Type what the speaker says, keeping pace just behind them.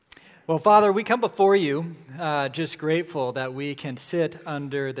Well, Father, we come before you just grateful that we can sit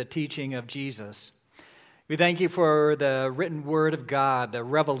under the teaching of Jesus. We thank you for the written word of God, the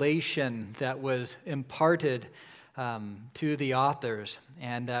revelation that was imparted to the authors,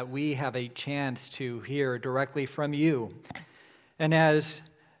 and that we have a chance to hear directly from you. And as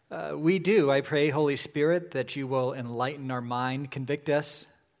we do, I pray, Holy Spirit, that you will enlighten our mind, convict us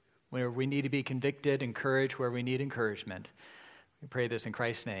where we need to be convicted, encourage where we need encouragement. We pray this in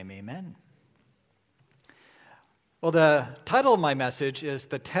Christ's name, amen. Well, the title of my message is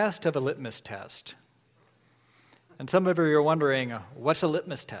The Test of a Litmus Test. And some of you are wondering, what's a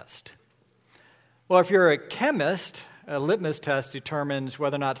litmus test? Well, if you're a chemist, a litmus test determines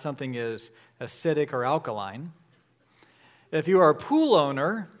whether or not something is acidic or alkaline. If you are a pool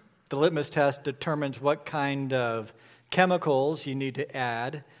owner, the litmus test determines what kind of chemicals you need to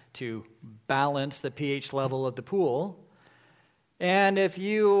add to balance the pH level of the pool. And if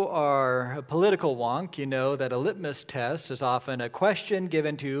you are a political wonk, you know that a litmus test is often a question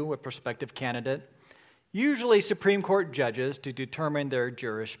given to a prospective candidate, usually Supreme Court judges, to determine their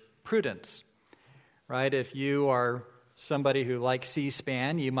jurisprudence. Right? If you are somebody who likes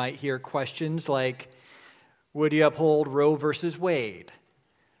C-SPAN, you might hear questions like, would you uphold Roe versus Wade?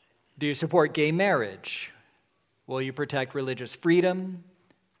 Do you support gay marriage? Will you protect religious freedom?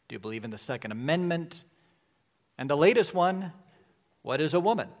 Do you believe in the Second Amendment? And the latest one, what is a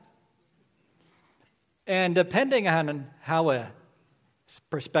woman? And depending on how a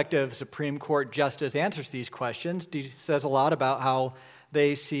prospective Supreme Court justice answers these questions, says a lot about how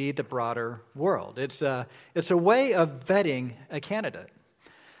they see the broader world. It's a way of vetting a candidate.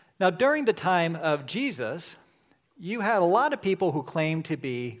 Now, during the time of Jesus, you had a lot of people who claimed to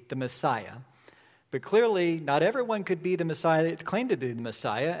be the Messiah, but clearly not everyone could be the Messiah, claimed to be the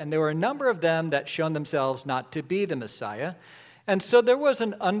Messiah, and there were a number of them that shown themselves not to be the Messiah. And so there was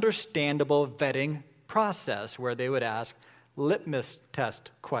an understandable vetting process where they would ask litmus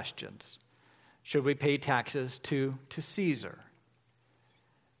test questions. Should we pay taxes to Caesar?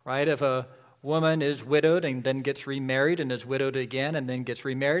 Right? If a woman is widowed and then gets remarried and is widowed again and then gets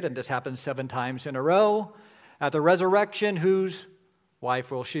remarried, and this happens 7 times in a row, at the resurrection, whose wife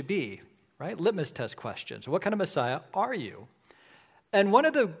will she be? Right? Litmus test questions. What kind of Messiah are you? And one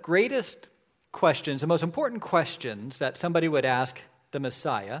of the greatest questions, the most important questions that somebody would ask the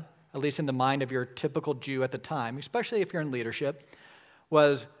Messiah, at least in the mind of your typical Jew at the time, especially if you're in leadership,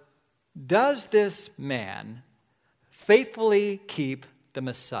 was, does this man faithfully keep the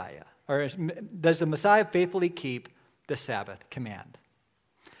Messiah? Or does the Messiah faithfully keep the Sabbath command?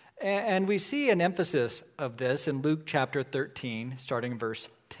 And we see an emphasis of this in Luke chapter 13, starting in verse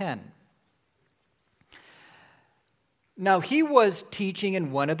 10. Now he was teaching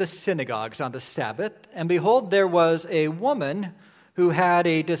in one of the synagogues on the Sabbath, and behold, there was a woman who had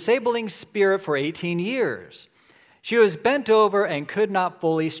a disabling spirit for 18 years. She was bent over and could not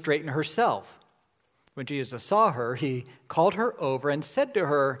fully straighten herself. When Jesus saw her, he called her over and said to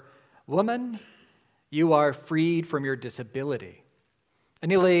her, "Woman, you are freed from your disability."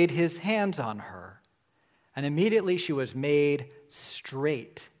 And he laid his hands on her, and immediately she was made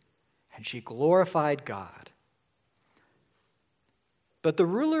straight, and she glorified God. But the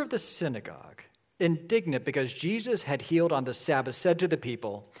ruler of the synagogue, indignant because Jesus had healed on the Sabbath, said to the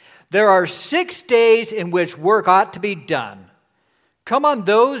people, "There are 6 days in which work ought to be done. Come on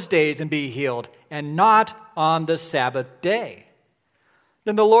those days and be healed, and not on the Sabbath day."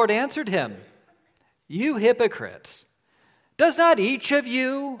 Then the Lord answered him, "You hypocrites, does not each of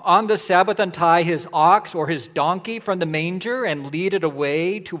you on the Sabbath untie his ox or his donkey from the manger and lead it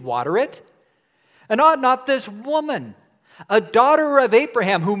away to water it? And ought not this woman, a daughter of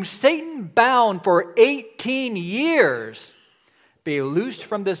Abraham, whom Satan bound for 18 years, be loosed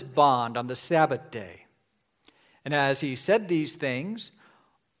from this bond on the Sabbath day?" And as he said these things,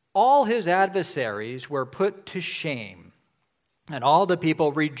 all his adversaries were put to shame, and all the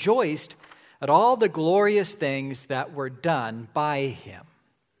people rejoiced at all the glorious things that were done by him.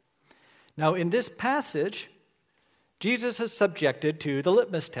 Now, in this passage, Jesus is subjected to the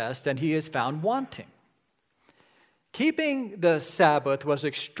litmus test, and he is found wanting. Keeping the Sabbath was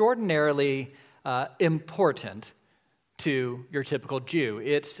extraordinarily important to your typical Jew.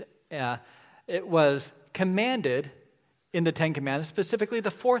 It was commanded in the 10 Commandments, specifically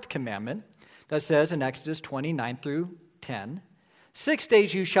the 4th commandment that says in Exodus 29 through 10, 6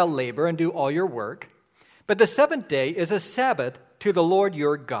 days you shall labor and do all your work, but the 7th day is a Sabbath to the Lord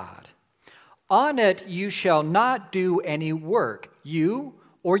your God. On it you shall not do any work, you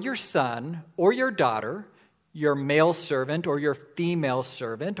or your son or your daughter, your male servant or your female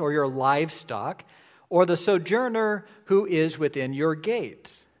servant or your livestock, or the sojourner who is within your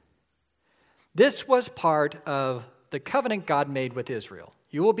gates. This was part of the covenant God made with Israel.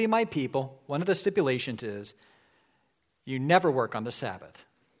 You will be my people. One of the stipulations is you never work on the Sabbath.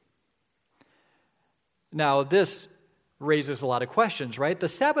 Now, this raises a lot of questions, right? The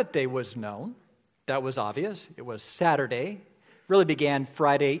Sabbath day was known. That was obvious. It was Saturday. Really began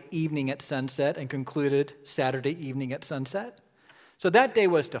Friday evening at sunset and concluded Saturday evening at sunset. So that day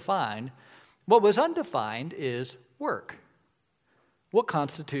was defined. What was undefined is work. What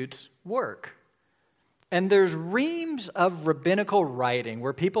constitutes work? And there's reams of rabbinical writing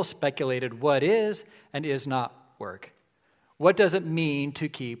where people speculated what is and is not work. What does it mean to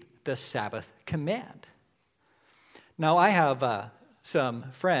keep the Sabbath command? Now, I have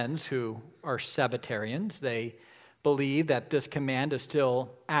some friends who are Sabbatarians. They believe that this command is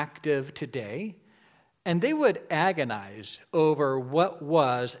still active today, and they would agonize over what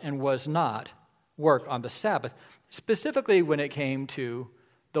was and was not work on the Sabbath, specifically when it came to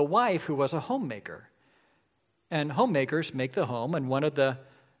the wife who was a homemaker. And homemakers make the home, and one of the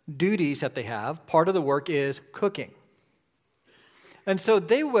duties that they have, part of the work is cooking. And so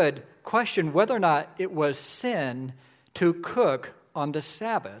they would question whether or not it was sin to cook on the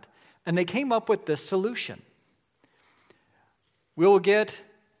Sabbath. And they came up with this solution. We will get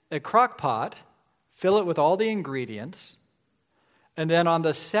a crock pot, fill it with all the ingredients, and then on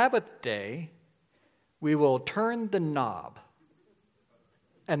the Sabbath day, we will turn the knob.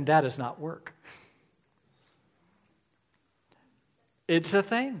 And that is not work. It's a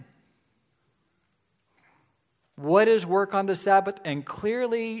thing. What is work on the Sabbath? And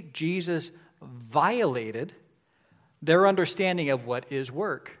clearly, Jesus violated their understanding of what is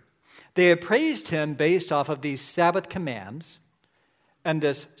work. They had praised him based off of these Sabbath commands and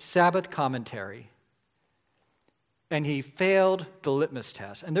this Sabbath commentary, and he failed the litmus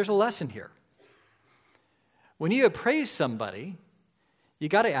test. And there's a lesson here. When you appraise somebody, you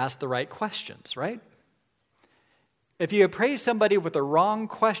got to ask the right questions, right? If you appraise somebody with the wrong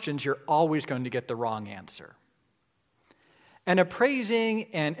questions, you're always going to get the wrong answer. And appraising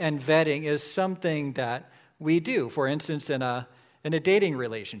and vetting is something that we do. For instance, in a dating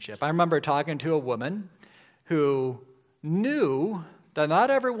relationship. I remember talking to a woman who knew that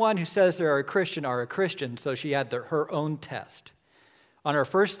not everyone who says they're a Christian, so she had her own test. On her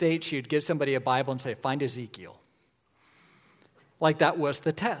first date, she'd give somebody a Bible and say, find Ezekiel. Like that was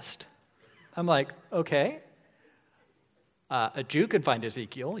the test. I'm like, okay. A Jew can find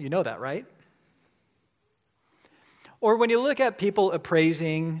Ezekiel. You know that, right? Or when you look at people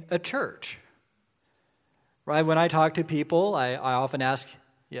appraising a church, right? When I talk to people, I often ask,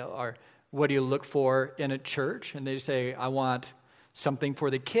 what do you look for in a church? And they say, I want something for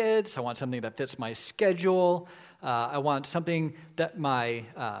the kids. I want something that fits my schedule. I want something that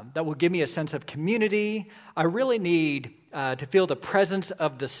that will give me a sense of community. I really need to feel the presence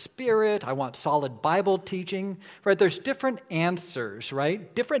of the Spirit. I want solid Bible teaching. Right? There's different answers,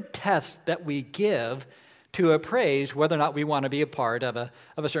 right? Different tests that we give to appraise whether or not we want to be a part of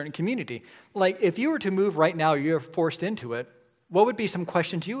a certain community. Like if you were to move right now, you're forced into it, what would be some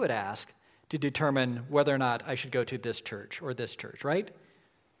questions you would ask to determine whether or not I should go to this church, right?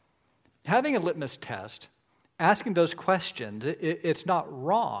 Having a litmus test, asking those questions, it's not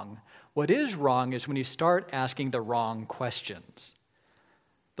wrong. What is wrong is when you start asking the wrong questions.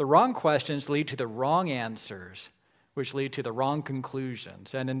 The wrong questions lead to the wrong answers, which lead to the wrong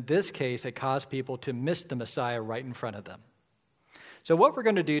conclusions. And in this case, it caused people to miss the Messiah right in front of them. So what we're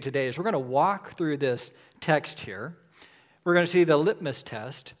going to do today is we're going to walk through this text here. We're going to see the litmus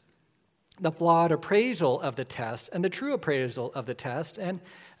test, the flawed appraisal of the test, and the true appraisal of the test, and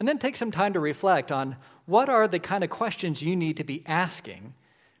then take some time to reflect on what are the kind of questions you need to be asking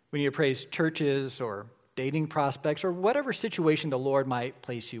when you appraise churches or dating prospects or whatever situation the Lord might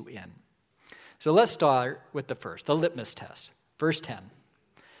place you in. So let's start with the first, the litmus test. Verse 10.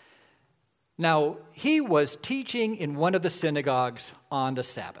 Now, he was teaching in one of the synagogues on the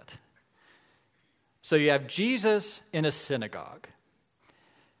Sabbath. So you have Jesus in a synagogue.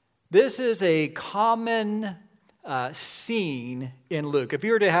 This is a common scene in Luke. If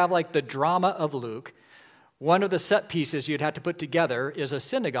you were to have like the drama of Luke, one of the set pieces you'd have to put together is a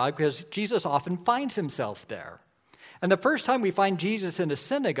synagogue because Jesus often finds himself there. And the first time we find Jesus in a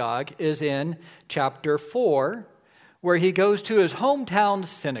synagogue is in chapter 4, where he goes to his hometown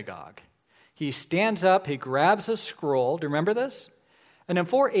synagogue. He stands up, he grabs a scroll. Do you remember this? And in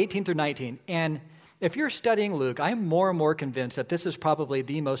 4:18 through 19, and if you're studying Luke, I'm more and more convinced that this is probably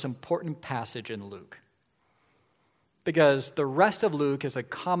the most important passage in Luke. Because the rest of Luke is a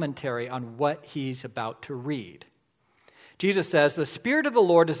commentary on what he's about to read. Jesus says, "The Spirit of the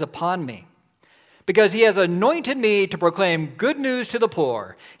Lord is upon me, because he has anointed me to proclaim good news to the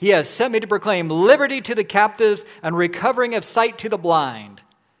poor. He has sent me to proclaim liberty to the captives and recovering of sight to the blind,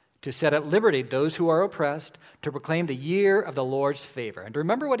 to set at liberty those who are oppressed, to proclaim the year of the Lord's favor. And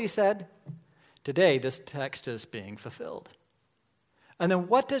remember what he said? Today, this text is being fulfilled. And then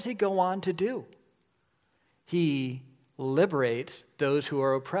what does he go on to do? He liberates those who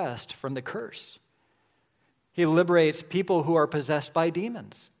are oppressed from the curse. He liberates people who are possessed by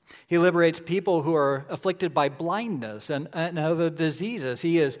demons. He liberates people who are afflicted by blindness and other diseases.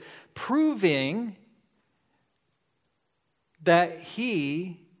 He is proving that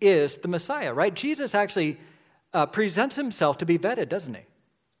he is the Messiah, right? Jesus actually presents himself to be vetted, doesn't he?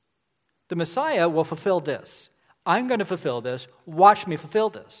 The Messiah will fulfill this. I'm going to fulfill this. Watch me fulfill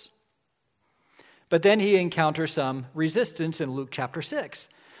this. But then he encounters some resistance in Luke chapter 6.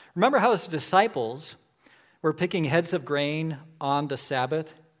 Remember how his disciples were picking heads of grain on the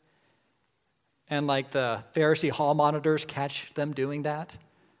Sabbath? And like the Pharisee hall monitors catch them doing that?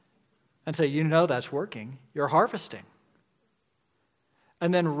 And say, you know that's working. You're harvesting.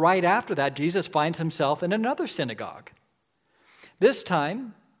 And then right after that, Jesus finds himself in another synagogue. This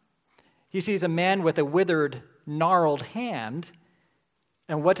time, he sees a man with a withered, gnarled hand.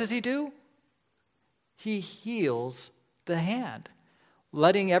 And what does he do? He heals the hand,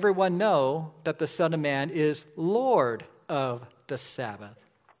 letting everyone know that the Son of Man is Lord of the Sabbath.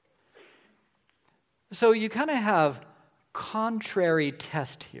 So you kind of have contrary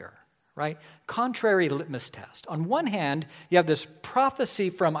test here, right? Contrary litmus test. On one hand, you have this prophecy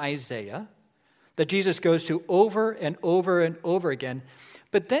from Isaiah that Jesus goes to over and over and over again.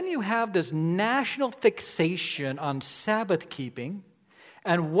 But then you have this national fixation on Sabbath keeping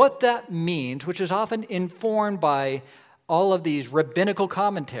and what that means, which is often informed by all of these rabbinical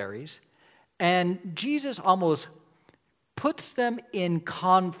commentaries. And Jesus almost puts them in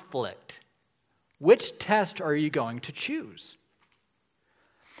conflict. Which test are you going to choose?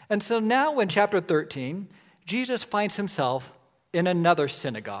 And so now in chapter 13, Jesus finds himself in another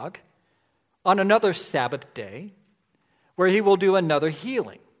synagogue on another Sabbath day where he will do another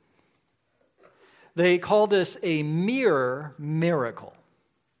healing. They call this a mirror miracle.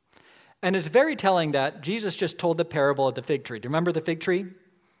 And it's very telling that Jesus just told the parable of the fig tree. Do you remember the fig tree?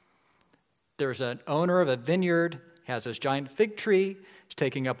 There's an owner of a vineyard, has this giant fig tree. It's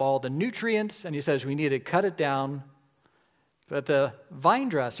taking up all the nutrients, and he says, we need to cut it down. But the vine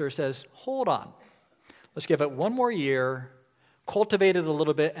dresser says, hold on. Let's give it one more year, cultivate it a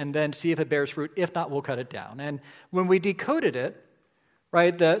little bit, and then see if it bears fruit. If not, we'll cut it down. And when we decoded it,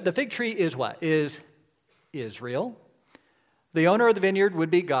 right, the fig tree is what? Is Israel. The owner of the vineyard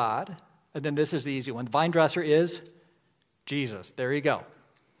would be God. And then this is the easy one. The vine dresser is Jesus. There you go.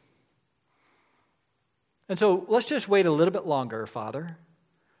 And so let's just wait a little bit longer, Father.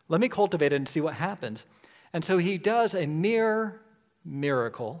 Let me cultivate it and see what happens. And so he does a mere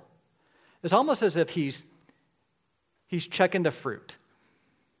miracle. It's almost as if he's checking the fruit.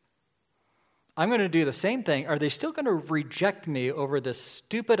 I'm going to do the same thing. Are they still going to reject me over this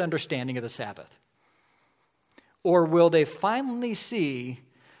stupid understanding of the Sabbath? Or will they finally see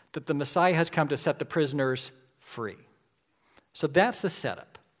that the Messiah has come to set the prisoners free? So that's the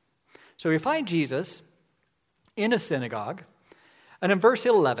setup. So we find Jesus in a synagogue, and in verse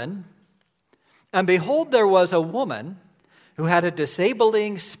 11, and behold, there was a woman who had a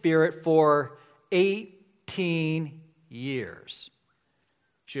disabling spirit for 18 years.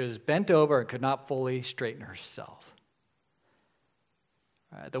 She was bent over and could not fully straighten herself.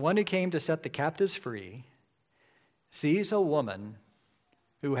 The one who came to set the captives free sees a woman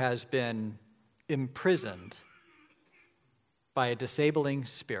who has been imprisoned by a disabling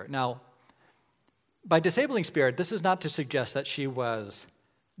spirit. Now, by disabling spirit, this is not to suggest that she was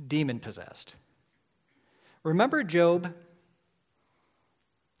demon-possessed. Remember Job?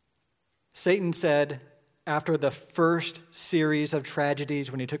 Satan said after the first series of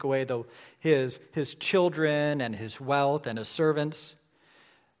tragedies when he took away his children and his wealth and his servants.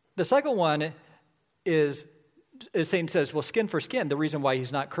 The second one is Satan says, well, skin for skin. The reason why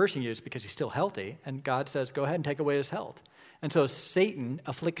he's not cursing you is because he's still healthy. And God says, go ahead and take away his health. And so Satan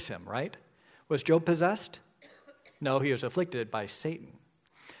afflicts him, right? Was Job possessed? No, he was afflicted by Satan.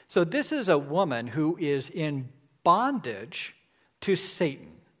 So this is a woman who is in bondage to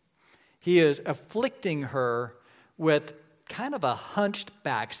Satan. He is afflicting her with kind of a hunched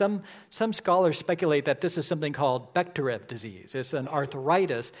back. Some scholars speculate that this is something called Bechterew disease. It's an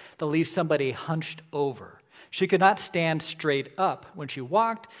arthritis that leaves somebody hunched over. She could not stand straight up when she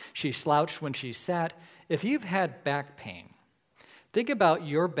walked. She slouched when she sat. If you've had back pain, think about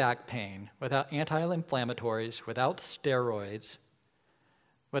your back pain without anti-inflammatories, without steroids,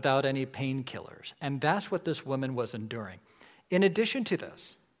 without any painkillers. And that's what this woman was enduring. In addition to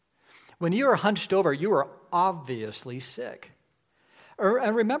this, when you are hunched over, you are obviously sick.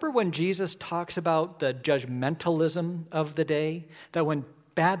 And remember when Jesus talks about the judgmentalism of the day, that when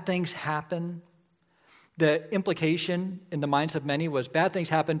bad things happen, the implication in the minds of many was bad things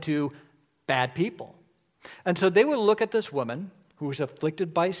happen to bad people. And so they would look at this woman who was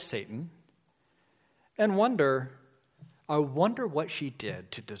afflicted by Satan and wonder, I wonder what she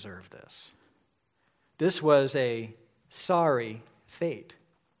did to deserve this. This was a sorry fate.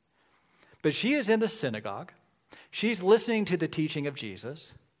 But she is in the synagogue. She's listening to the teaching of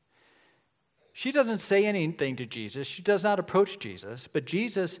Jesus. She doesn't say anything to Jesus. She does not approach Jesus, but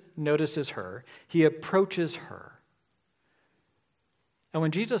Jesus notices her. He approaches her. And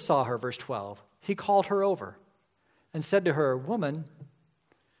when Jesus saw her, verse 12, he called her over and said to her, "Woman,"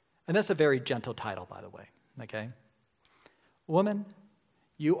 and that's a very gentle title, by the way, okay? "Woman,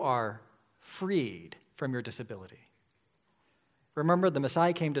 you are freed from your disability." Remember, the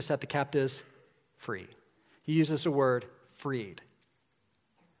Messiah came to set the captives free. He uses the word freed.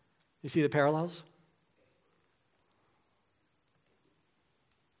 You see the parallels?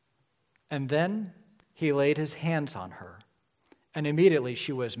 And then he laid his hands on her, and immediately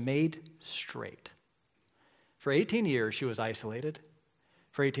she was made straight. For 18 years, she was isolated.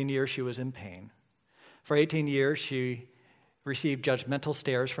 For 18 years, she was in pain. For 18 years, she received judgmental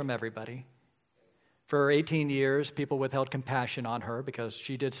stares from everybody. For 18 years, people withheld compassion on her because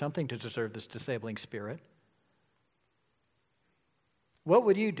she did something to deserve this disabling spirit. What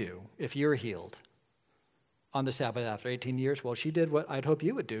would you do if you're healed on the Sabbath after 18 years? Well, she did what I'd hope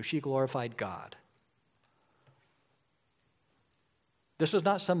you would do. She glorified God. This was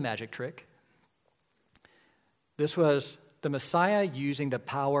not some magic trick. This was the Messiah using the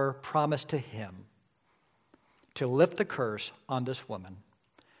power promised to him to lift the curse on this woman,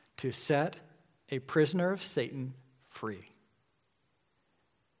 to set a prisoner of Satan free.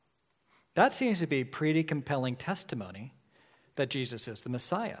 That seems to be pretty compelling testimony that Jesus is the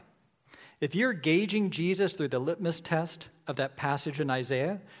Messiah. If you're gauging Jesus through the litmus test of that passage in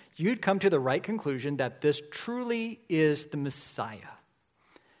Isaiah, you'd come to the right conclusion that this truly is the Messiah.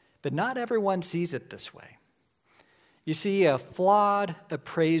 But not everyone sees it this way. You see a flawed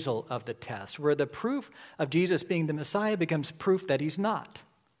appraisal of the test, where the proof of Jesus being the Messiah becomes proof that he's not.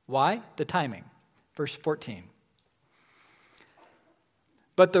 Why? The timing. Verse 14.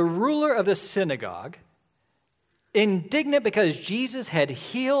 But the ruler of the synagogue, indignant because Jesus had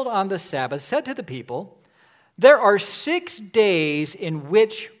healed on the Sabbath, said to the people, "There are 6 days in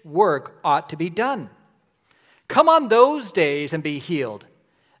which work ought to be done. Come on those days and be healed,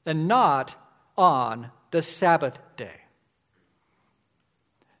 and not on the Sabbath day."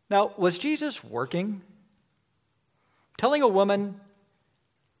 Now, was Jesus working? Telling a woman,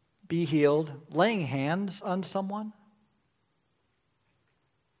 be healed, laying hands on someone?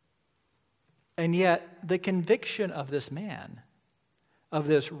 And yet, the conviction of this man, of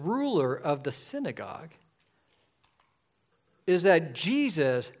this ruler of the synagogue, is that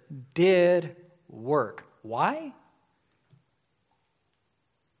Jesus did work. Why?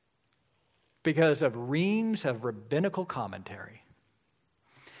 Because of reams of rabbinical commentary.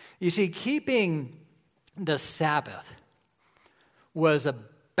 You see, keeping the Sabbath was a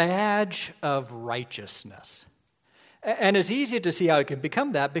badge of righteousness. And it's easy to see how it can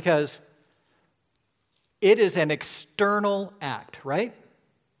become that because it is an external act, right?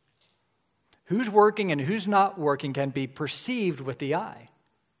 Who's working and who's not working can be perceived with the eye.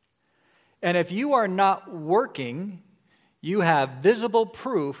 And if you are not working, you have visible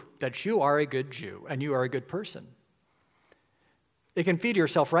proof that you are a good Jew and you are a good person. It can feed your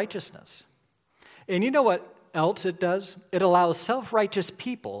self-righteousness. And you know what else it does? It allows self-righteous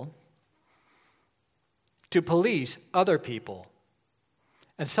people to police other people.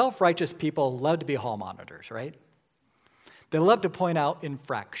 And self-righteous people love to be hall monitors, right? They love to point out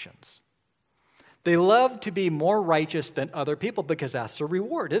infractions. They love to be more righteous than other people because that's the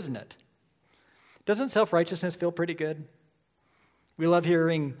reward, isn't it? Doesn't self-righteousness feel pretty good? We love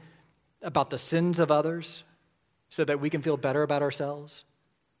hearing about the sins of others so that we can feel better about ourselves.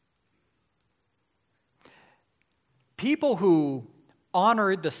 People who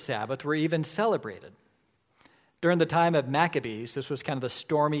honored the Sabbath were even celebrated. During the time of Maccabees, this was kind of the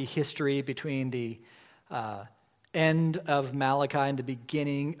stormy history between the end of Malachi and the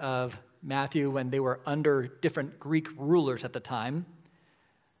beginning of Matthew when they were under different Greek rulers at the time.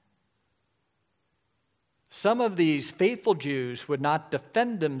 Some of these faithful Jews would not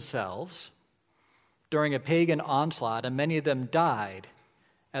defend themselves during a pagan onslaught, and many of them died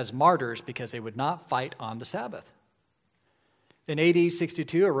as martyrs because they would not fight on the Sabbath. In AD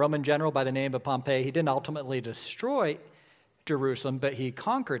 62, a Roman general by the name of Pompey, he didn't ultimately destroy Jerusalem, but he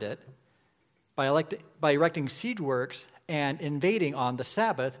conquered it by erecting siege works and invading on the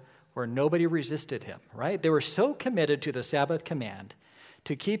Sabbath where nobody resisted him, right? They were so committed to the Sabbath command,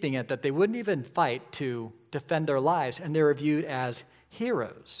 to keeping it, that they wouldn't even fight to defend their lives, and they were viewed as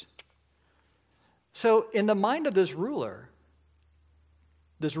heroes. So in the mind of this ruler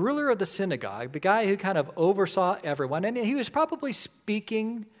of the synagogue, the guy who kind of oversaw everyone, and he was probably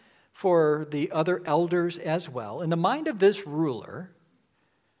speaking for the other elders as well, in the mind of this ruler,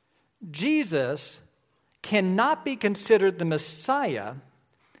 Jesus cannot be considered the Messiah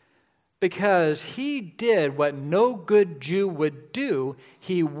because he did what no good Jew would do.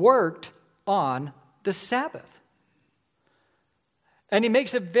 He worked on the Sabbath. And he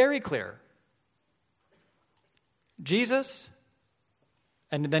makes it very clear. Jesus,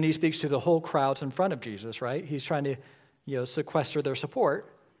 and then he speaks to the whole crowds in front of Jesus, right? He's trying to, sequester their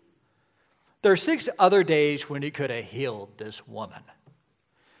support. There are 6 other days when he could have healed this woman.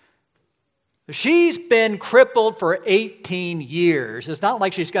 She's been crippled for 18 years. It's not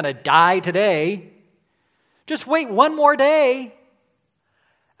like she's going to die today. Just wait one more day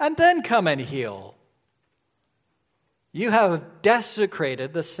and then come and heal. You have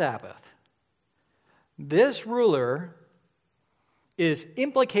desecrated the Sabbath. This ruler is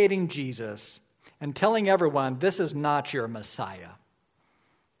implicating Jesus and telling everyone this is not your Messiah.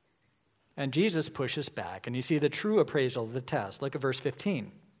 And Jesus pushes back, and you see the true appraisal of the test. Look at verse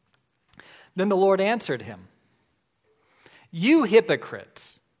 15. Then the Lord answered him, "You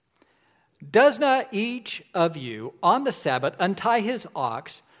hypocrites, does not each of you on the Sabbath untie his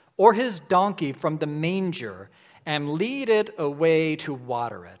ox or his donkey from the manger and lead it away to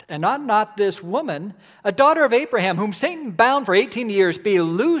water it? And ought not this woman, a daughter of Abraham, whom Satan bound for 18 years, be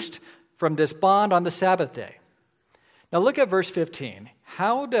loosed from this bond on the Sabbath day?" Now look at verse 15.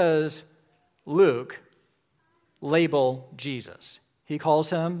 How does Luke label Jesus? He calls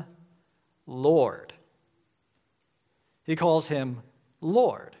him Lord. He calls him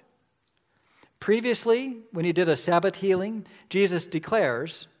Lord. Previously, when he did a Sabbath healing, Jesus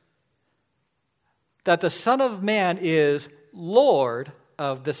declares that the Son of Man is Lord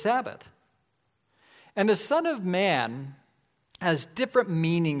of the Sabbath. And the Son of Man has different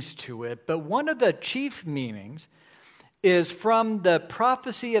meanings to it, but one of the chief meanings is from the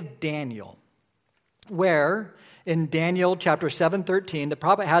prophecy of Daniel, where in Daniel chapter 7:13, the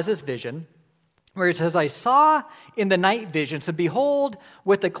prophet has this vision where it says, "I saw in the night visions, and behold,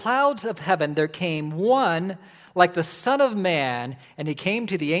 with the clouds of heaven there came one like the Son of Man, and he came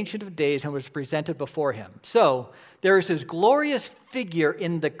to the Ancient of Days and was presented before him." So there is this glorious figure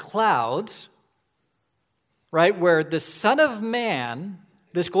in the clouds, right, where the Son of Man,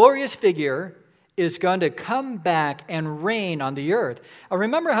 this glorious figure, is going to come back and reign on the earth. Now,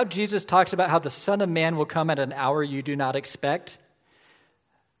 remember how Jesus talks about how the Son of Man will come at an hour you do not expect?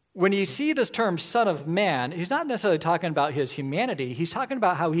 When you see this term Son of Man, he's not necessarily talking about his humanity. He's talking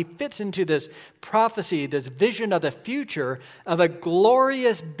about how he fits into this prophecy, this vision of the future of a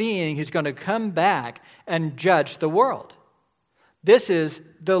glorious being who's going to come back and judge the world. This is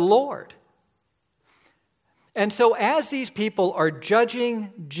the Lord. And so as these people are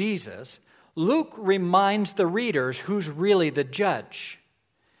judging Jesus, Luke reminds the readers who's really the judge.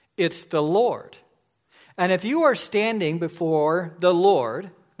 It's the Lord. And if you are standing before the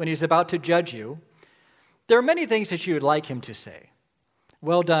Lord when he's about to judge you, there are many things that you would like him to say.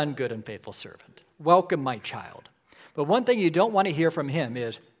 "Well done, good and faithful servant. Welcome, my child." But one thing you don't want to hear from him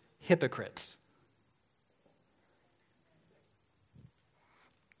is hypocrites.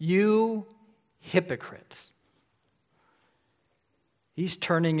 You hypocrites. He's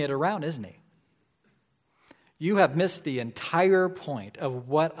turning it around, isn't he? You have missed the entire point of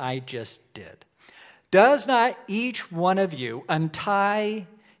what I just did. Does not each one of you untie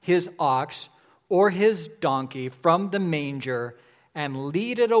his ox or his donkey from the manger and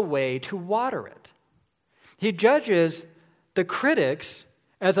lead it away to water it? He judges the critics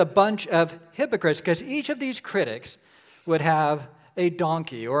as a bunch of hypocrites because each of these critics would have a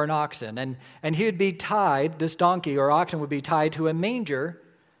donkey or an oxen, and he would be tied, this donkey or oxen would be tied to a manger,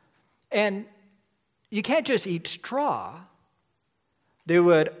 and you can't just eat straw. They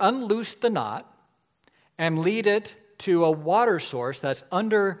would unloose the knot and lead it to a water source that's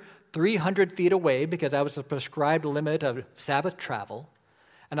under 300 feet away, because that was the prescribed limit of Sabbath travel,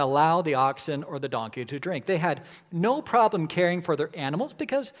 and allow the oxen or the donkey to drink. They had no problem caring for their animals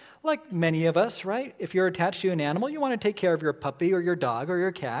because, like many of us, right, if you're attached to an animal, you want to take care of your puppy or your dog or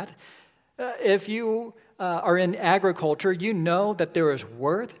your cat. If you are in agriculture, you know that there is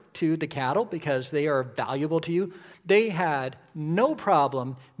worth to the cattle because they are valuable to you. They had no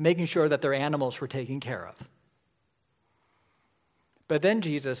problem making sure that their animals were taken care of. But then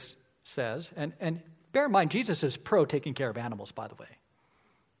Jesus says, and bear in mind, Jesus is pro taking care of animals, by the way.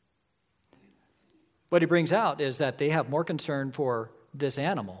 What he brings out is that they have more concern for this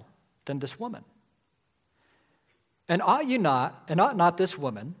animal than this woman. And ought not this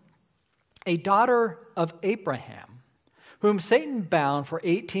woman, a daughter of Abraham, whom Satan bound for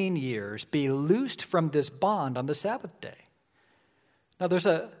 18 years, be loosed from this bond on the Sabbath day? Now, there's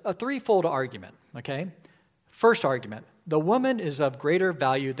a threefold argument, okay? First argument, the woman is of greater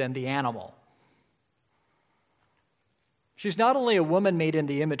value than the animal. She's not only a woman made in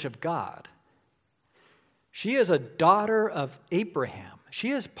the image of God, she is a daughter of Abraham.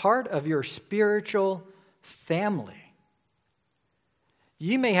 She is part of your spiritual family.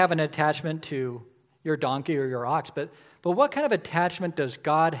 You may have an attachment to your donkey or your ox, but what kind of attachment does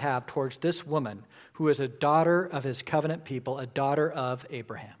God have towards this woman who is a daughter of his covenant people, a daughter of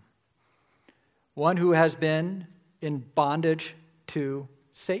Abraham? One who has been in bondage to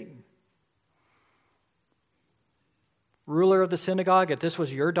Satan. Ruler of the synagogue, if this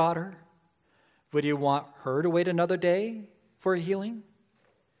was your daughter, would you want her to wait another day for a healing?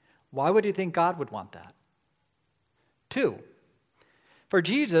 Why would you think God would want that? 2, for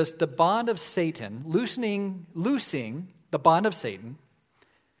Jesus, the bond of Satan, loosing the bond of Satan,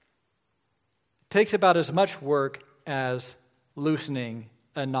 takes about as much work as loosening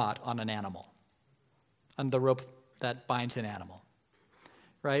a knot on an animal, on the rope that binds an animal,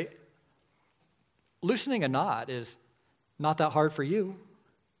 right? Loosening a knot is not that hard for you.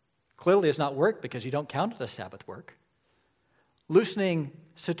 Clearly it's not work because you don't count it as Sabbath work. Loosening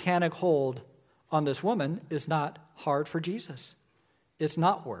satanic hold on this woman is not hard for Jesus. It's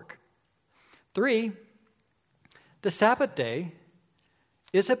not work. 3, the Sabbath day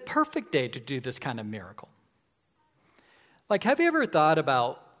is a perfect day to do this kind of miracle. Like, have you ever thought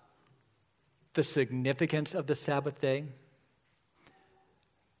about the significance of the Sabbath day?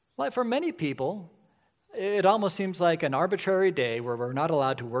 Like, for many people, it almost seems like an arbitrary day where we're not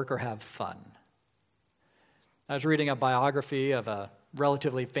allowed to work or have fun. I was reading a biography of a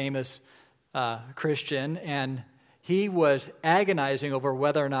relatively famous Christian, and he was agonizing over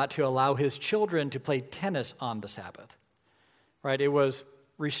whether or not to allow his children to play tennis on the Sabbath. Right? It was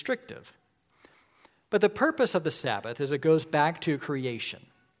restrictive. But the purpose of the Sabbath is it goes back to creation.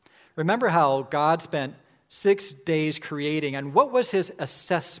 Remember how God spent 6 days creating, and what was his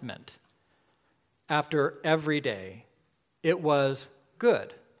assessment after every day? It was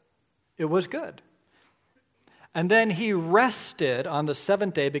good. It was good. And then he rested on the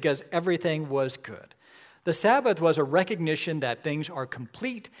 7th day because everything was good. The Sabbath was a recognition that things are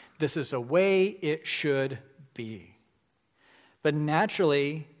complete. This is the way it should be. But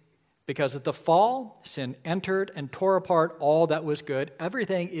naturally, because of the fall, sin entered and tore apart all that was good.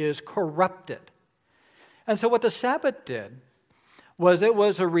 Everything is corrupted. And so what the Sabbath did was it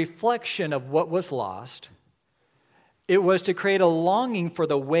was a reflection of what was lost. It was to create a longing for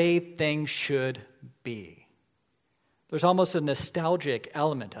the way things should be. There's almost a nostalgic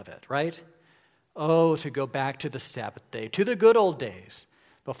element of it, right? Oh, to go back to the Sabbath day, to the good old days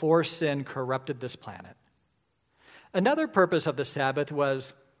before sin corrupted this planet. Another purpose of the Sabbath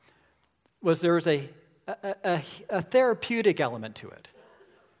was there was a therapeutic element to it,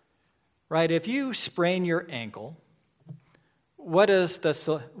 right? If you sprain your ankle, what is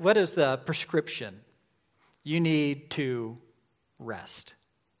the prescription? You need to rest.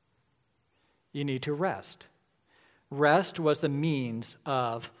 You need to rest. Rest was the means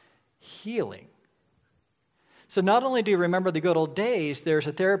of healing. So not only do you remember the good old days, there's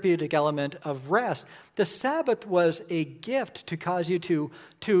a therapeutic element of rest. The Sabbath was a gift to cause you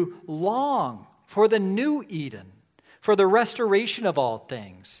to long for the new Eden, for the restoration of all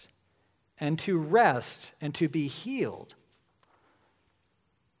things, and to rest and to be healed.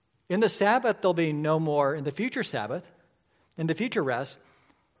 In the Sabbath, there'll be no more, in the future Sabbath, in the future rest,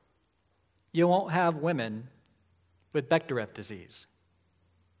 you won't have women with Bechterew disease.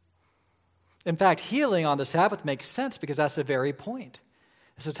 In fact, healing on the Sabbath makes sense because that's the very point.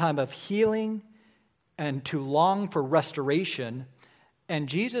 It's a time of healing and to long for restoration, and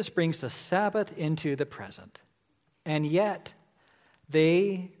Jesus brings the Sabbath into the present. And yet,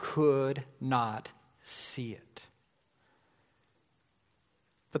 they could not see it.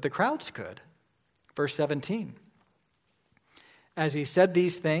 But the crowds could. Verse 17. As he said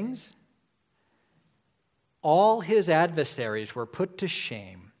these things, all his adversaries were put to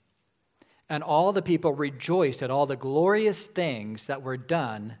shame, and all the people rejoiced at all the glorious things that were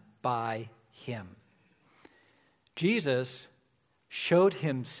done by him. Jesus showed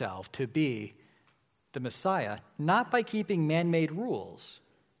himself to be the Messiah, not by keeping man-made rules,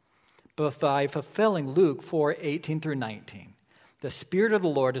 but by fulfilling Luke 4:18 through 19. The Spirit of the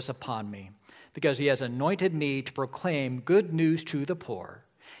Lord is upon me, because he has anointed me to proclaim good news to the poor.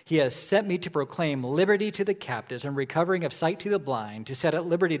 He has sent me to proclaim liberty to the captives and recovering of sight to the blind, to set at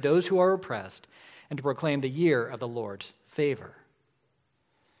liberty those who are oppressed, and to proclaim the year of the Lord's favor.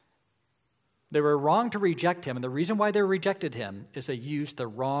 They were wrong to reject him, and the reason why they rejected him is they used the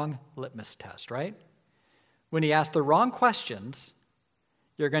wrong litmus test, right? When he asked the wrong questions,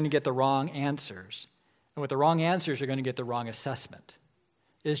 you're going to get the wrong answers. And with the wrong answers, you're going to get the wrong assessment.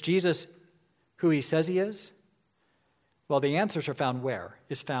 Is Jesus who he says he is? Well, the answers are found where?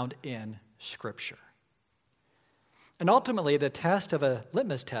 Is found in Scripture. And ultimately, the test of a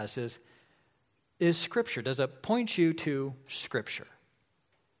litmus test is Scripture. Does it point you to Scripture?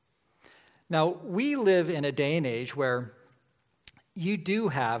 Now, we live in a day and age where you do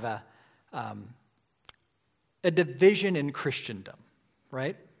have a division in Christendom,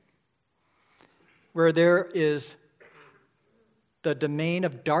 right? Where there is the domain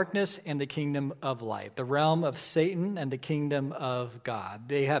of darkness and the kingdom of light, the realm of Satan and the kingdom of God.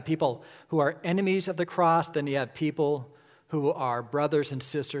 They have people who are enemies of the cross, then you have people who are brothers and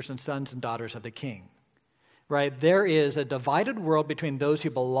sisters and sons and daughters of the King, right? There is a divided world between those who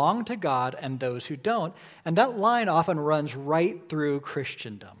belong to God and those who don't, and that line often runs right through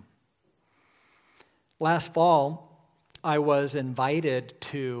Christendom. Last fall, I was invited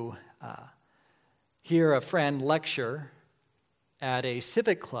to hear a friend lecture at a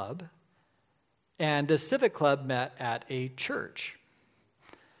civic club, and the civic club met at a church.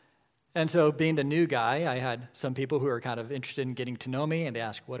 And so being the new guy, I had some people who were kind of interested in getting to know me, and they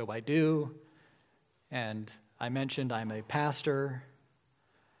asked, what do I do? And I mentioned I'm a pastor.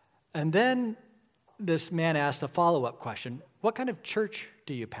 And then this man asked a follow-up question, what kind of church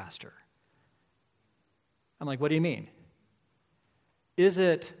do you pastor? I'm like, what do you mean? Is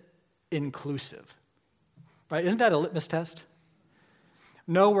it inclusive? Right? Isn't that a litmus test?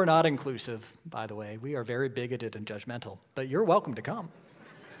 No, we're not inclusive, by the way. We are very bigoted and judgmental, but you're welcome to come.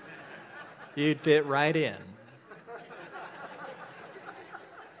 You'd fit right in.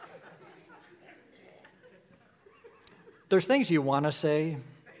 There's things you want to say.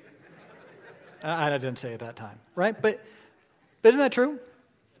 I didn't say it that time, right? But isn't that true?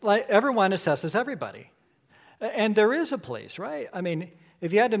 Like, everyone assesses everybody. And there is a place, right? I mean,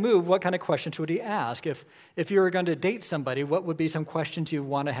 if you had to move, what kind of questions would he ask? If you were going to date somebody, what would be some questions you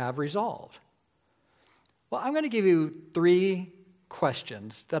want to have resolved? Well, I'm going to give you 3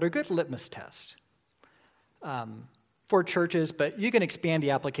 questions that are good litmus tests for churches, but you can expand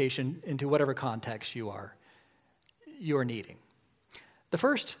the application into whatever context you are needing. The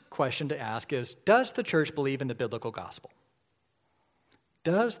first question to ask is, does the church believe in the biblical gospel?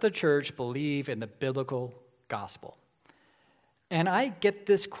 Does the church believe in the biblical gospel? And I get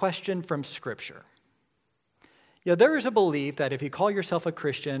this question from Scripture. You know, there is a belief that if you call yourself a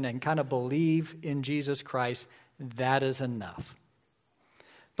Christian and kind of believe in Jesus Christ, that is enough.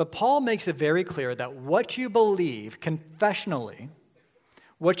 But Paul makes it very clear that what you believe confessionally,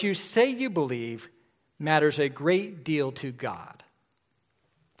 what you say you believe, matters a great deal to God.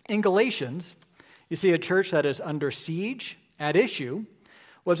 In Galatians, you see a church that is under siege, at issue,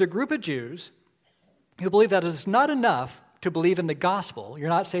 was a group of Jews who believe that it's not enough to believe in the gospel. You're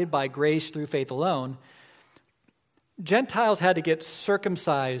not saved by grace through faith alone. Gentiles had to get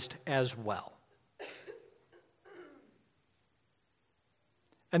circumcised as well.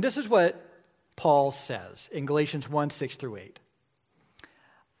 And this is what Paul says in Galatians 1:6 through 8.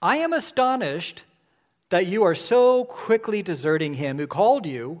 I am astonished that you are so quickly deserting him who called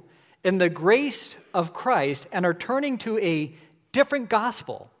you in the grace of Christ and are turning to a different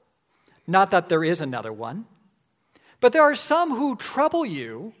gospel. Not that there is another one. But there are some who trouble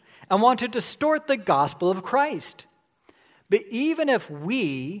you and want to distort the gospel of Christ. But even if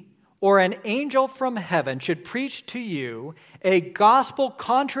we or an angel from heaven should preach to you a gospel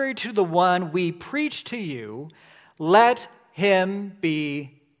contrary to the one we preach to you, let him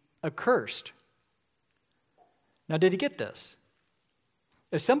be accursed. Now, did you get this?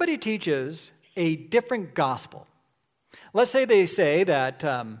 If somebody teaches a different gospel, let's say they say that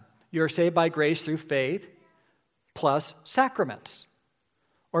you're saved by grace through faith, plus sacraments,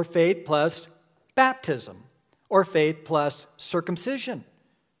 or faith plus baptism, or faith plus circumcision.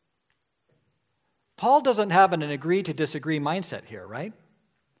 Paul doesn't have an agree to disagree mindset here, right?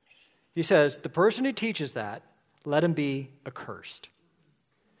 He says, the person who teaches that, let him be accursed.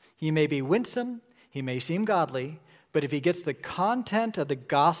 He may be winsome, he may seem godly, but if he gets the content of the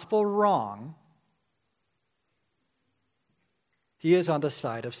gospel wrong, He is on the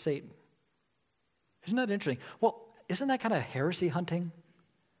side of Satan. Isn't that interesting? Well, isn't that kind of heresy hunting?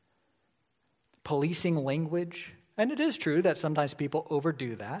 Policing language? And it is true that sometimes people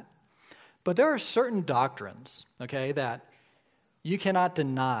overdo that. But there are certain doctrines, okay, that you cannot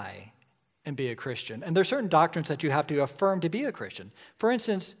deny and be a Christian. And there are certain doctrines that you have to affirm to be a Christian. For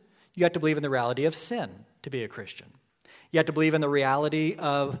instance, you have to believe in the reality of sin to be a Christian. You have to believe in the reality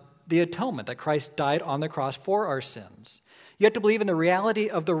of the atonement, that Christ died on the cross for our sins. You have to believe in the reality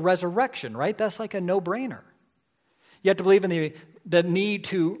of the resurrection, right? That's like a no-brainer. You have to believe in the need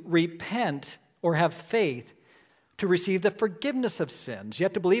to repent or have faith to receive the forgiveness of sins. You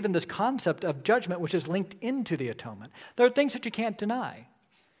have to believe in this concept of judgment, which is linked into the atonement. There are things that you can't deny.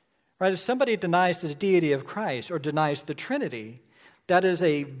 Right? If somebody denies the deity of Christ or denies the Trinity, that is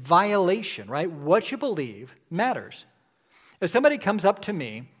a violation, right? What you believe matters. If somebody comes up to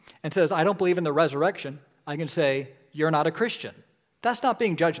me and says, I don't believe in the resurrection, I can say, you're not a Christian. That's not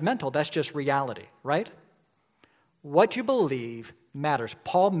being judgmental, that's just reality, right? What you believe matters.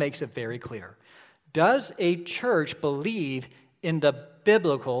 Paul makes it very clear. Does a church believe in the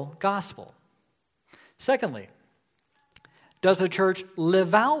biblical gospel? Secondly, does the church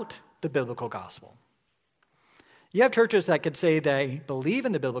live out the biblical gospel? You have churches that could say they believe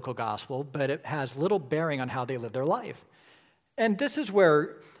in the biblical gospel, but it has little bearing on how they live their life. And this is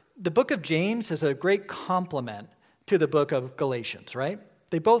where the book of James is a great complement to the book of Galatians, right?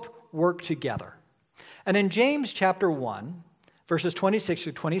 They both work together. And in James chapter 1, verses 26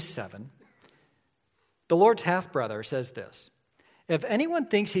 to 27, the Lord's half-brother says this, if anyone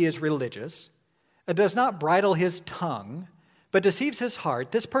thinks he is religious and does not bridle his tongue, but deceives his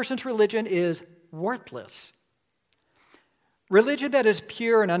heart, this person's religion is worthless. Religion that is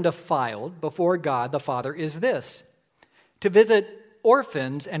pure and undefiled before God the Father is this, to visit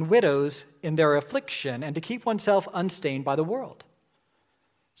orphans and widows in their affliction and to keep oneself unstained by the world.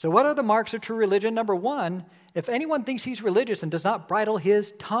 So what are the marks of true religion? Number one, if anyone thinks he's religious and does not bridle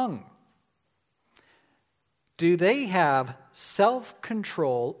his tongue, do they have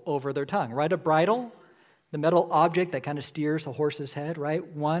self-control over their tongue? Right? A bridle, the metal object that kind of steers the horse's head, right?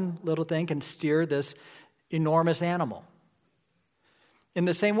 One little thing can steer this enormous animal. In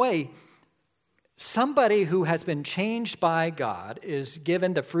the same way, somebody who has been changed by God is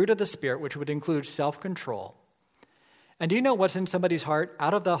given the fruit of the Spirit, which would include self-control. And do you know what's in somebody's heart?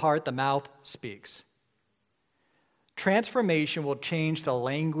 Out of the heart, the mouth speaks. Transformation will change the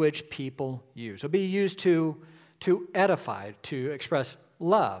language people use. It'll be used to edify, to express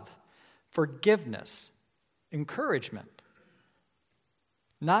love, forgiveness, encouragement,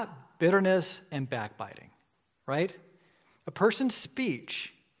 not bitterness and backbiting, right? A person's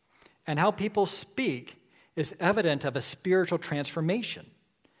speech and how people speak is evident of a spiritual transformation.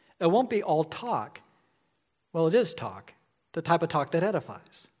 It won't be all talk. Well, it is talk, the type of talk that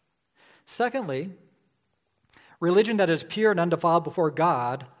edifies. Secondly, religion that is pure and undefiled before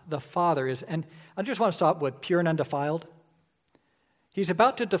God, the Father, is, and I just want to stop with pure and undefiled. He's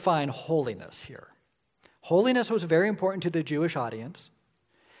about to define holiness here. Holiness was very important to the Jewish audience.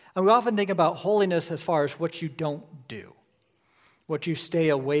 And we often think about holiness as far as what you don't do, what you stay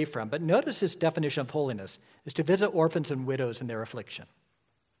away from. But notice his definition of holiness is to visit orphans and widows in their affliction,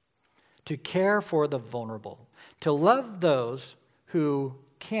 to care for the vulnerable, to love those who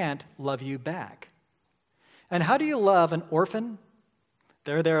can't love you back. And how do you love an orphan?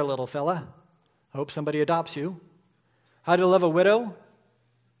 There, little fella. I hope somebody adopts you. How do you love a widow?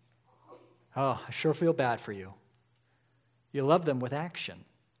 Oh, I sure feel bad for you. You love them with action,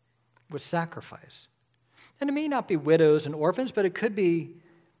 with sacrifice. And it may not be widows and orphans, but it could be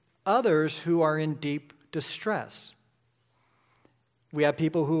others who are in deep distress. We have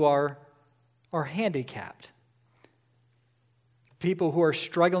people who are handicapped, people who are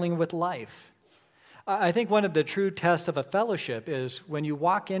struggling with life. I think one of the true tests of a fellowship is when you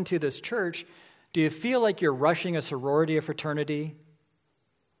walk into this church, do you feel like you're rushing a sorority or fraternity?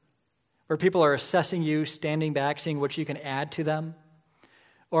 Where people are assessing you, standing back, seeing what you can add to them?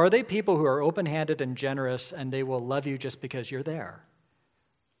 Or are they people who are open-handed and generous and they will love you just because you're there?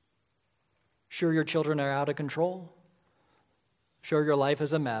 Sure, your children are out of control. Sure, your life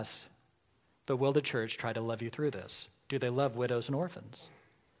is a mess. But will the church try to love you through this? Do they love widows and orphans?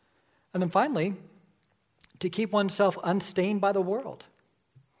 And then finally, to keep oneself unstained by the world.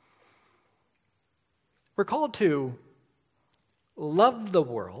 We're called to love the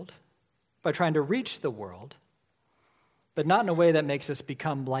world by trying to reach the world, but not in a way that makes us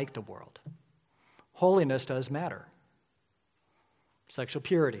become like the world. Holiness does matter. Sexual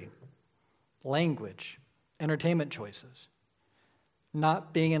purity, language, entertainment choices.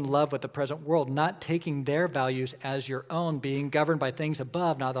 not being in love with the present world, not taking their values as your own, being governed by things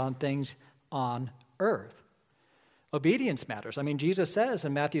above, not on things on earth. Obedience matters. I mean, Jesus says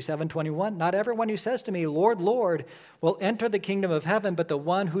in Matthew 7:21, not everyone who says to me, Lord, Lord, will enter the kingdom of heaven, but the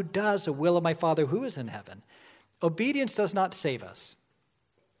one who does the will of my Father who is in heaven. Obedience does not save us.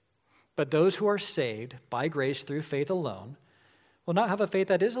 But those who are saved by grace through faith alone will not have a faith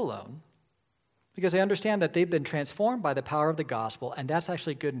that is alone, because they understand that they've been transformed by the power of the gospel, and that's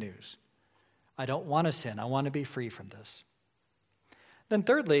actually good news. I don't want to sin. I want to be free from this. Then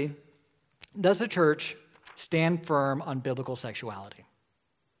thirdly, does the church stand firm on biblical sexuality?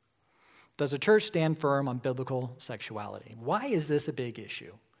 Does the church stand firm on biblical sexuality? Why is this a big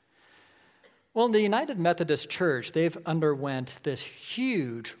issue? Well, in the United Methodist Church, they've underwent this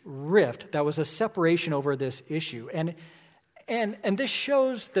huge rift that was a separation over this issue. And this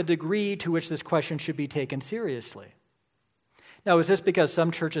shows the degree to which this question should be taken seriously. Now, is this because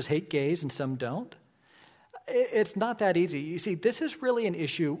some churches hate gays and some don't? It's not that easy. You see, this is really an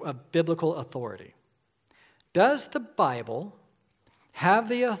issue of biblical authority. Does the Bible have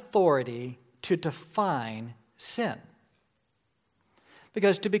the authority to define sin?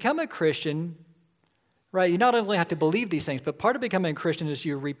 Because to become a Christian, right, you not only have to believe these things, but part of becoming a Christian is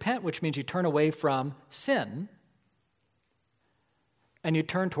you repent, which means you turn away from sin, and you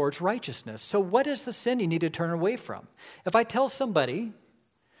turn towards righteousness. So what is the sin you need to turn away from? If I tell somebody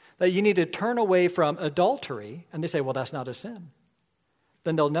that you need to turn away from adultery, and they say, well, that's not a sin,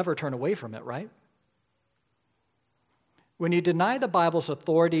 then they'll never turn away from it, right? When you deny the Bible's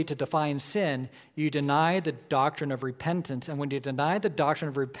authority to define sin, you deny the doctrine of repentance. And when you deny the doctrine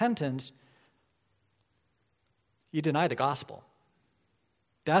of repentance, you deny the gospel.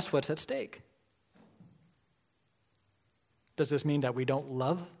 That's what's at stake. Does this mean that we don't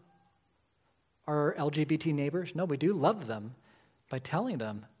love our LGBT neighbors? No, we do love them by telling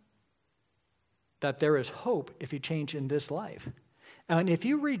them that there is hope if you change in this life. And if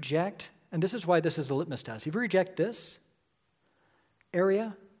you reject, and this is why this is a litmus test, if you reject this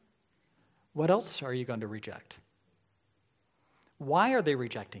area, what else are you going to reject? Why are they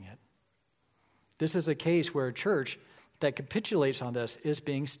rejecting it? This is a case where a church that capitulates on this is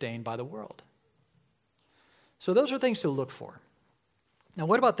being stained by the world. So those are things to look for. Now,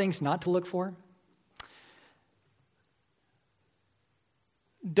 what about things not to look for?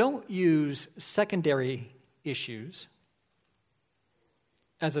 Don't use secondary issues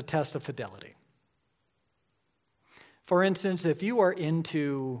as a test of fidelity. For instance, if you are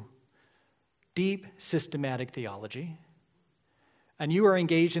into deep systematic theology and you are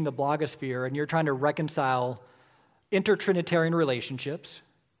engaged in the blogosphere and you're trying to reconcile intertrinitarian relationships,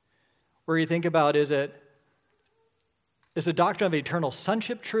 where you think about is the doctrine of eternal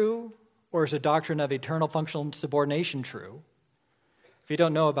sonship true, or is the doctrine of eternal functional subordination true? If you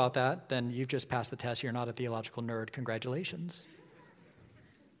don't know about that, then you've just passed the test. You're not a theological nerd. Congratulations.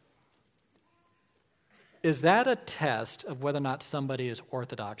 Is that a test of whether or not somebody is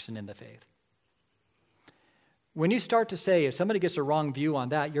orthodox and in the faith? When you start to say, if somebody gets a wrong view on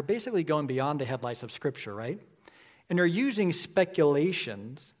that, you're basically going beyond the headlights of Scripture, right? And you're using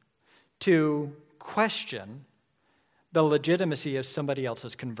speculations to question the legitimacy of somebody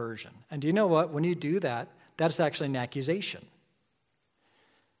else's conversion. And do you know what? When you do that, that's actually an accusation.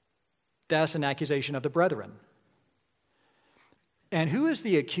 That's an accusation of the brethren. And who is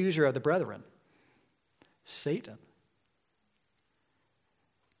the accuser of the brethren? Satan.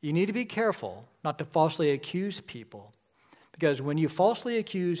 You need to be careful not to falsely accuse people, because when you falsely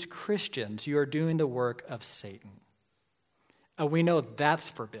accuse Christians, you are doing the work of Satan. And we know that's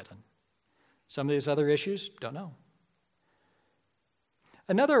forbidden. Some of these other issues, don't know.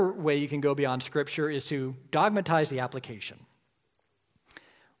 Another way you can go beyond Scripture is to dogmatize the application,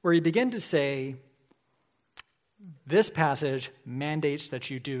 where you begin to say, this passage mandates that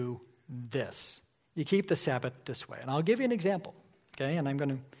you do this. You keep the Sabbath this way. And I'll give you an example, okay? And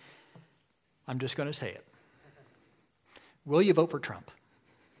I'm just going to say it. Will you vote for Trump?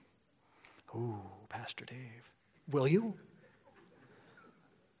 Ooh, Pastor Dave. Will you?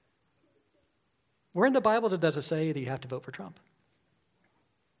 Where in the Bible does it say that you have to vote for Trump?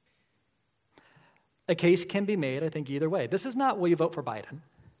 A case can be made, I think, either way. This is not, will you vote for Biden?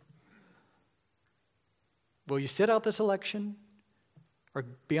 Will you sit out this election or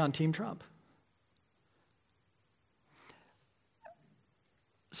be on Team Trump?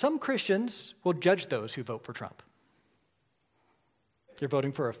 Some Christians will judge those who vote for Trump. You're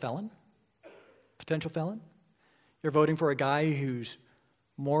voting for a felon, potential felon. You're voting for a guy who's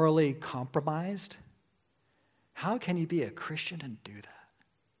morally compromised. How can you be a Christian and do that?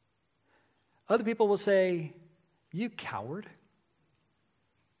 Other people will say, you coward.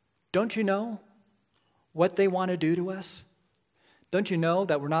 Don't you know what they want to do to us? Don't you know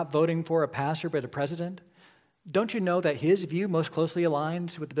that we're not voting for a pastor but a president? Don't you know that his view most closely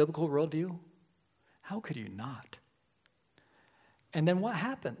aligns with the biblical worldview? How could you not? And then what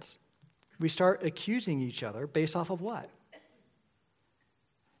happens? We start accusing each other based off of what?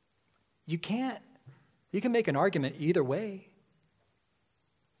 You can make an argument either way.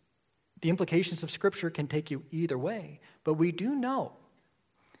 The implications of Scripture can take you either way. But we do know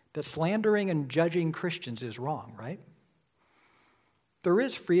that slandering and judging Christians is wrong, right? There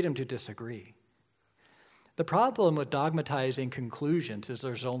is freedom to disagree. The problem with dogmatizing conclusions is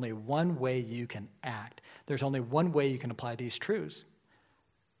there's only one way you can act. There's only one way you can apply these truths.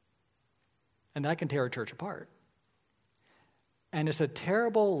 And that can tear a church apart. And it's a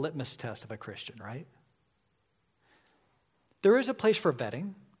terrible litmus test of a Christian, right? There is a place for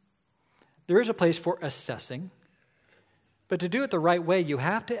vetting. There is a place for assessing. But to do it the right way, you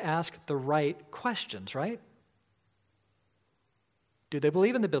have to ask the right questions, right? Do they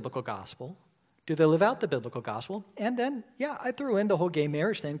believe in the biblical gospel? Do they live out the biblical gospel? And then, I threw in the whole gay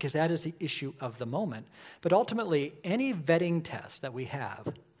marriage thing because that is the issue of the moment. But ultimately, any vetting test that we have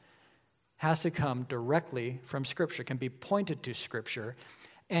has to come directly from Scripture, can be pointed to Scripture.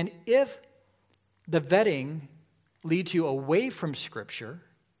 And if the vetting leads you away from Scripture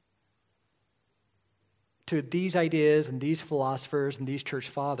to these ideas and these philosophers and these church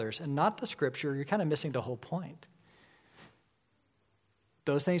fathers and not the Scripture, you're kind of missing the whole point.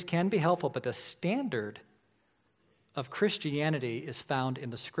 Those things can be helpful, but the standard of Christianity is found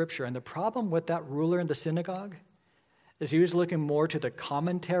in the Scripture. And the problem with that ruler in the synagogue is he was looking more to the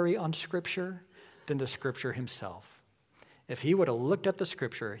commentary on Scripture than the Scripture himself. If he would have looked at the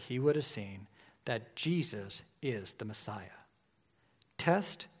Scripture, he would have seen that Jesus is the Messiah.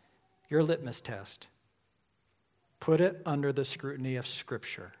 Test your litmus test. Put it under the scrutiny of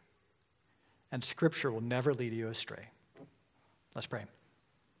Scripture, and Scripture will never lead you astray. Let's pray.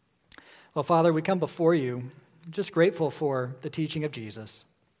 Well, Father, we come before you just grateful for the teaching of Jesus.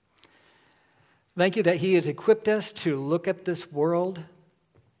 Thank you that he has equipped us to look at this world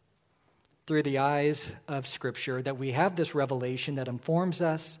through the eyes of Scripture, that we have this revelation that informs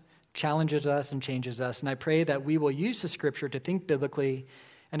us, challenges us, and changes us. And I pray that we will use the Scripture to think biblically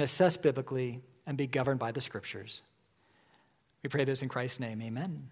and assess biblically and be governed by the Scriptures. We pray this in Christ's name. Amen.